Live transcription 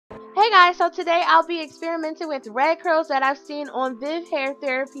Hey guys, so today I'll be experimenting with red curls that I've seen on Viv Hair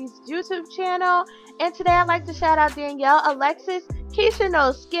Therapy's YouTube channel. And today I'd like to shout out Danielle, Alexis, Keisha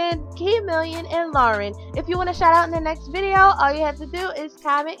Knows Skin, Million, and Lauren. If you want to shout out in the next video, all you have to do is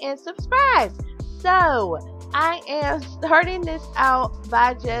comment and subscribe. So I am starting this out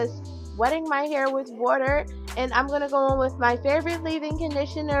by just wetting my hair with water, and I'm going to go on with my favorite leave-in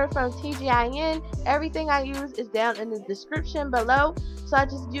conditioner from TGIN. Everything I use is down in the description below. So I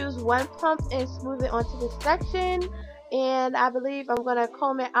just use one pump and smooth it onto the section, and I believe I'm going to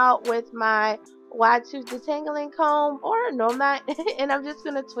comb it out with my wide tooth detangling comb, or no I'm not, and I'm just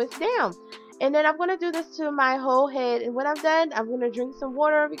going to twist down. And then I'm going to do this to my whole head, and when I'm done I'm going to drink some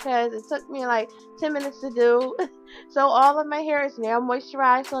water because it took me like 10 minutes to do. So all of my hair is now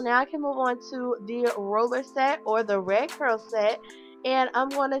moisturized, so now I can move on to the roller set or the red curl set. And I'm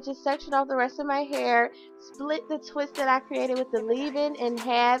going to just section off the rest of my hair, split the twist that I created with the leave-in in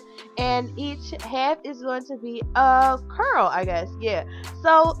half, and each half is going to be a curl, I guess. Yeah,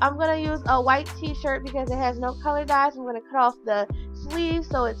 so I'm going to use a white t-shirt because it has no color dyes. I'm going to cut off the sleeves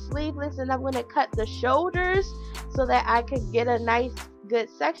so it's sleeveless, and I'm going to cut the shoulders so that I could get a nice good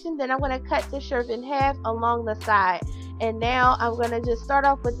section. Then I'm going to cut the shirt in half along the side, and now I'm going to just start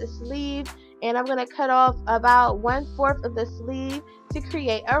off with the sleeve, and I'm going to cut off about 1/4 of the sleeve to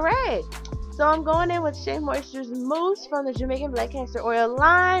create a red. So I'm going in with SheaMoisture's mousse from the Jamaican black castor oil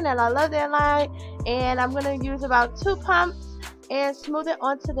line, and I love that line. And I'm going to use about 2 pumps and smooth it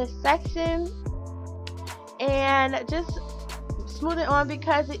onto the section, and just smooth it on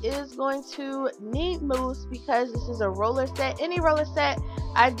because it is going to need mousse because this is a roller set. Any roller set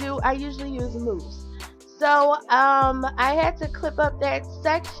I usually use mousse. So I had to clip up that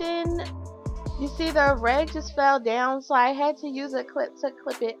section. You see the red just fell down, so I had to use a clip to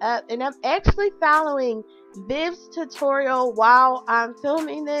clip it up. And I'm actually following Viv's tutorial while I'm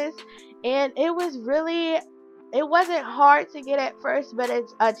filming this, and it wasn't hard to get at first, but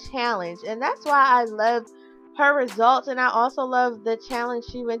it's a challenge, and that's why I love her results, and I also love the challenge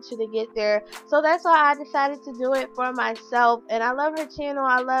she went to get there. So that's why I decided to do it for myself. And I love her channel.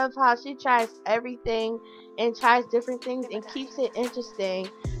 I love how she tries everything and tries different things and keeps it interesting.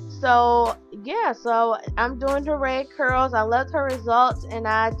 So yeah, so I'm doing the red curls. I loved her results, and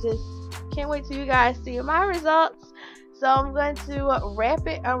I just can't wait till you guys see my results. So I'm going to wrap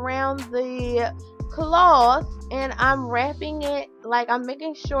it around the cloth, and I'm wrapping it like I'm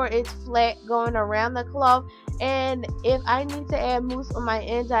making sure it's flat going around the cloth. And if I need to add mousse on my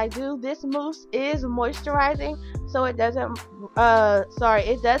ends, I do. This mousse is moisturizing, so it doesn't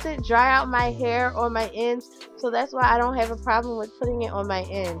it doesn't dry out my hair or my ends, so that's why I don't have a problem with putting it on my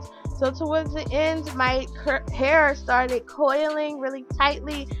ends. So towards the ends, my hair started coiling really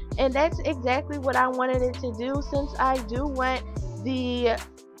tightly, and that's exactly what I wanted it to do, since I do want the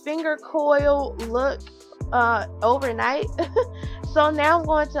finger coil look overnight. So now I'm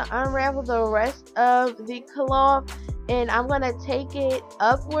going to unravel the rest of the cloth, and I'm going to take it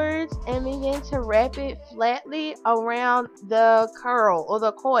upwards and begin to wrap it flatly around the curl or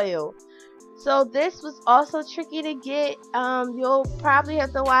the coil. So this was also tricky to get. You'll probably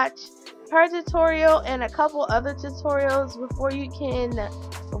have to watch her tutorial and a couple other tutorials before you can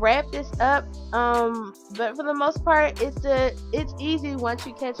wrap this up. But for the most part, it's easy once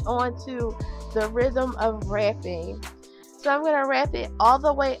you catch on to the rhythm of wrapping. So I'm going to wrap it all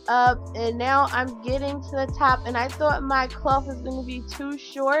the way up, and now I'm getting to the top, and I thought my cloth was going to be too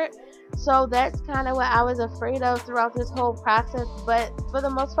short. So that's kind of what I was afraid of throughout this whole process, but for the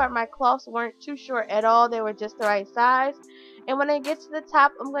most part my cloths weren't too short at all. They were just the right size. And when I get to the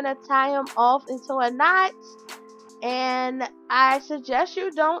top, I'm going to tie them off into a knot. And I suggest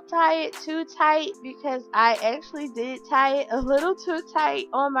you don't tie it too tight, because I actually did tie it a little too tight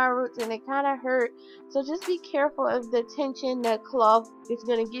on my roots, and it kind of hurt. So just be careful of the tension that cloth is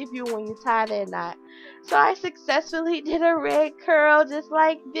going to give you when you tie that knot. So I successfully did a red curl just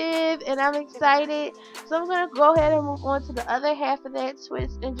like Viv, and I'm excited. So I'm going to go ahead and move on to the other half of that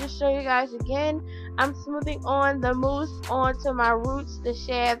twist and just show you guys again. I'm smoothing on the mousse onto my roots, the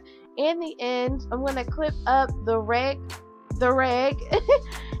shaft, and the ends. I'm going to clip up the rag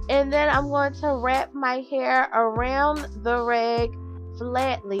and then I'm going to wrap my hair around the rag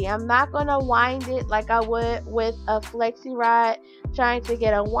flatly. I'm not going to wind it like I would with a flexi rod trying to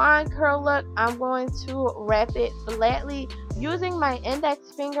get a wand curl look. I'm going to wrap it flatly using my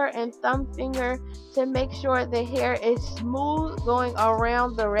index finger and thumb finger to make sure the hair is smooth going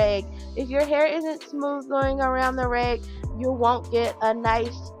around the rag. If your hair isn't smooth going around the rag, you won't get a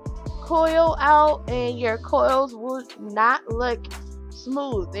nice coil out, and your coils will not look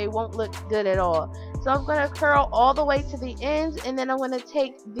smooth. They won't look good at all. So I'm going to curl all the way to the ends, and then I'm going to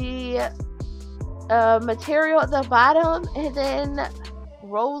take the material at the bottom and then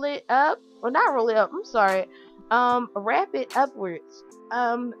roll it up, or not roll it up, I'm sorry, wrap it upwards.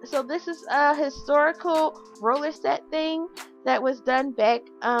 So this is a historical roller set thing that was done back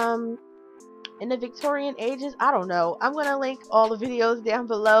in the Victorian ages. I don't know. I'm gonna link all the videos down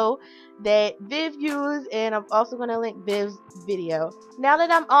below that Viv used, and I'm also gonna link Viv's video. Now that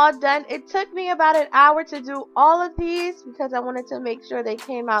I'm all done, it took me about an hour to do all of these because I wanted to make sure they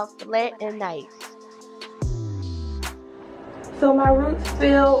came out flat and nice. So my roots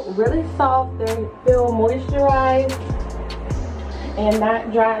feel really soft, they feel moisturized and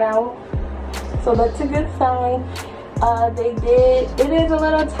not dried out. So that's a good sign. It is a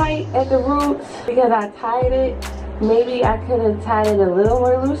little tight at the roots because I tied it. Maybe I could have tied it a little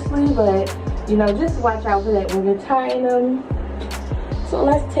more loosely, but you know, just watch out for that when you're tying them. So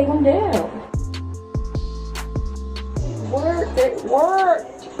let's take them down. It worked, it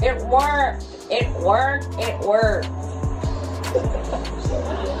worked, it worked, it worked.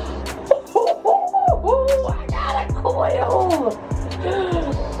 Ooh, I got a coil.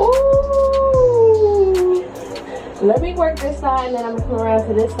 Ooh. Let me work this side, and then I'm gonna come around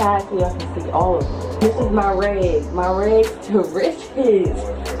to this side so y'all can see all of them. This is my rags to riches.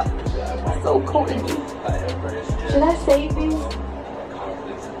 So cool. Should I save these?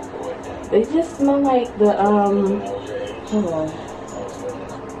 They just smell like the hold on.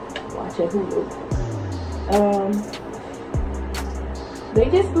 Watching Hulu. They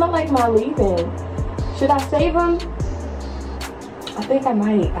just smell like my leave-in. Should I save them? I think I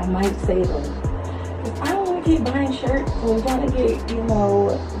might save them. I don't want to keep buying shirts and trying to get, you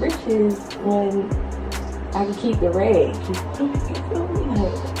know, riches when I can keep the rags. You feel me?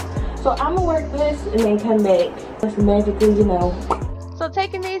 So I'm gonna work this and then come back. Just magically, you know. So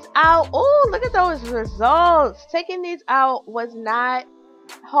taking these out, oh, look at those results. Taking these out was not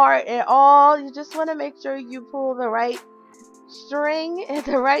hard at all. You just want to make sure you pull the right string at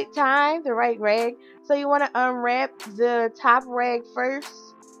the right time, the right rag. So you want to unwrap the top rag first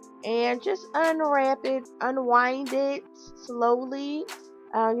and just unwrap it, unwind it slowly.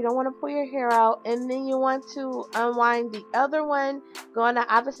 You don't want to pull your hair out, and then you want to unwind the other one, going the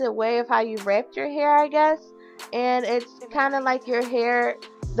opposite way of how you wrapped your hair, I guess. And it's kind of like your hair,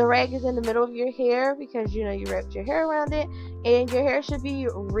 the rag is in the middle of your hair because you know you wrapped your hair around it, and your hair should be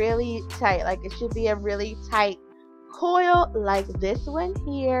really tight. Like it should be a really tight coil like this one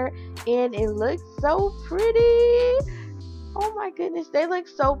here, and it looks so pretty. Oh my goodness, they look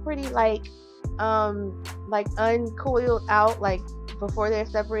so pretty, like uncoiled out, like before they're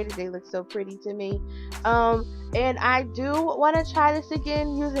separated. They look so pretty to me. And I do want to try this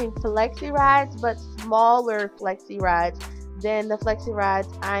again using flexi rods, but smaller flexi rods than the flexi rods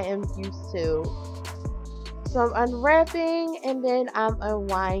I am used to. So I'm unwrapping and then I'm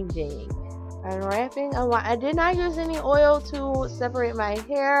unwinding. Unwrapping, I did not use any oil to separate my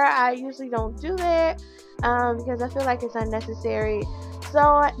hair. I usually don't do that because I feel like it's unnecessary.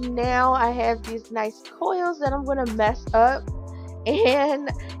 So now I have these nice coils that I'm going to mess up, and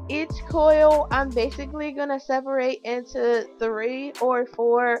each coil I'm basically going to separate into 3 or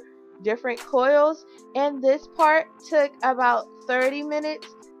 4 different coils, and this part took about 30 minutes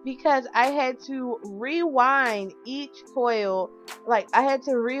because I had to rewind each coil. Like I had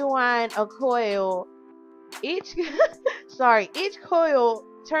to rewind a coil. Each coil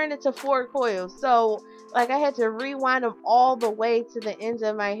turned into 4 coils. So like I had to rewind them all the way to the ends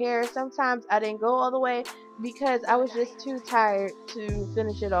of my hair. Sometimes I didn't go all the way because I was just too tired to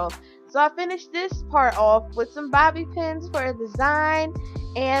finish it off. So I finished this part off with some bobby pins for a design,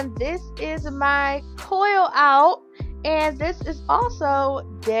 and this is my coil out. And this is also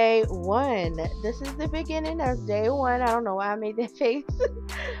day 1. This is the beginning of day 1. I don't know why I made that face.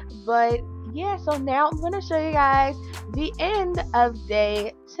 But yeah, so now I'm going to show you guys the end of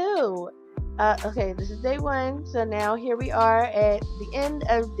day 2. Okay, this is day 1. So now here we are at the end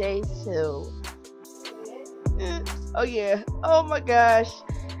of day 2. Oh yeah. Oh my gosh.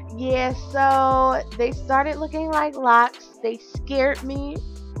 Yeah, so they started looking like locks. They scared me.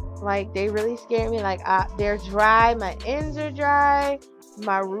 Like they really scared me. Like they're dry, my ends are dry,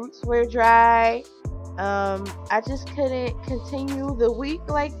 my roots were dry. I just couldn't continue the week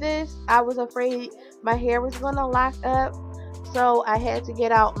like this. I was afraid my hair was gonna lock up, so I had to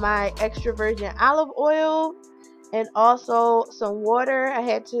get out my extra virgin olive oil and also some water.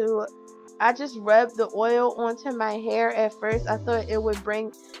 I just rubbed the oil onto my hair at first. I thought it would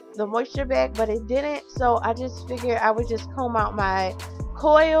bring the moisture back, but it didn't. So I just figured I would just comb out my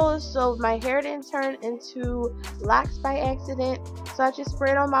coils so my hair didn't turn into locks by accident. So I just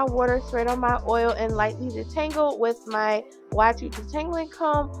sprayed on my water, sprayed on my oil, and lightly detangled with my Y2 detangling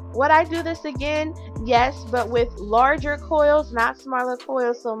comb. Would I do this again? Yes, but with larger coils, not smaller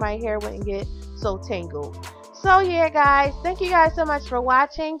coils, so my hair wouldn't get so tangled. So yeah guys, thank you guys so much for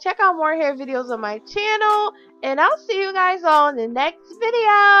watching. Check out more hair videos on my channel, and I'll see you guys all in the next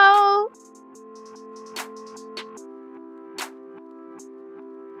video.